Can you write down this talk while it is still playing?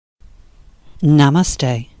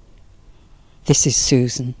Namaste. This is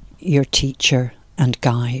SuZen, your teacher and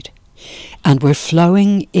guide, and we're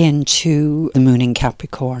flowing into the moon in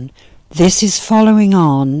Capricorn. This is following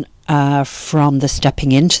on from the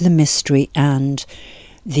stepping into the mystery and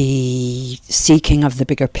the seeking of the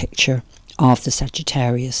bigger picture of the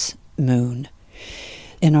Sagittarius moon.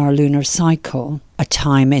 In our lunar cycle, a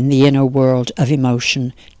time in the inner world of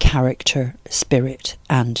emotion, character, spirit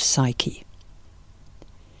and psyche.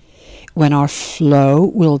 When our flow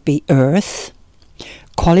will be earth,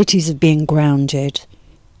 qualities of being grounded,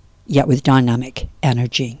 yet with dynamic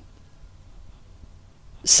energy.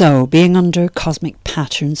 So, being under cosmic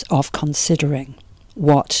patterns of considering,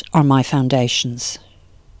 what are my foundations?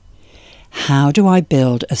 How do I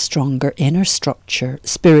build a stronger inner structure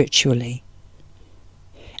spiritually?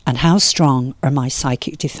 And how strong are my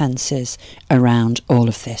psychic defences around all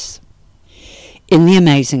of this? In the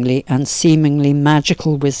amazingly and seemingly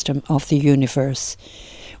magical wisdom of the universe,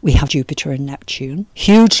 we have Jupiter and Neptune.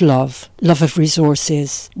 Huge love of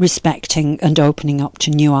resources, respecting and opening up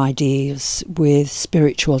to new ideas with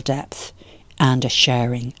spiritual depth and a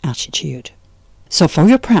sharing attitude. So for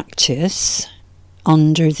your practice,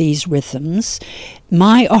 under these rhythms,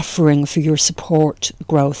 my offering for your support,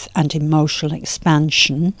 growth and emotional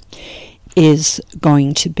expansion is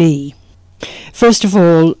going to be, first of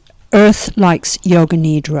all, Earth likes Yoga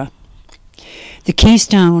Nidra. The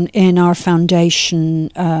keystone in our foundation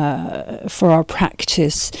for our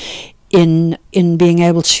practice in being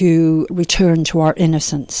able to return to our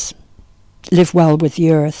innocence, live well with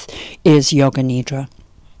the earth, is Yoga Nidra.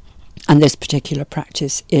 And this particular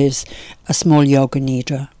practice is a small Yoga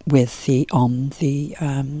Nidra with the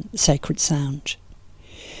sacred sound.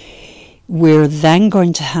 We're then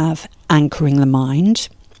going to have anchoring the mind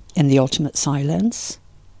in the ultimate silence.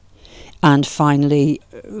 And finally,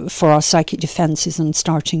 for our psychic defences and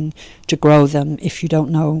starting to grow them, if you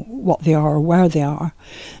don't know what they are or where they are,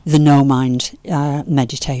 the no mind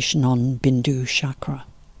meditation on Bindhu Chakra.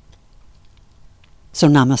 So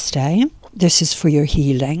Namaste, this is for your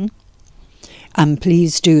healing. And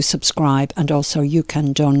please do subscribe, and also you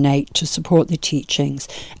can donate to support the teachings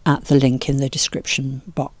at the link in the description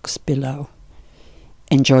box below.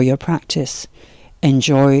 Enjoy your practice.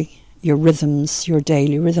 Enjoy your rhythms, your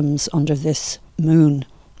daily rhythms under this moon.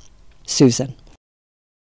 SuZen.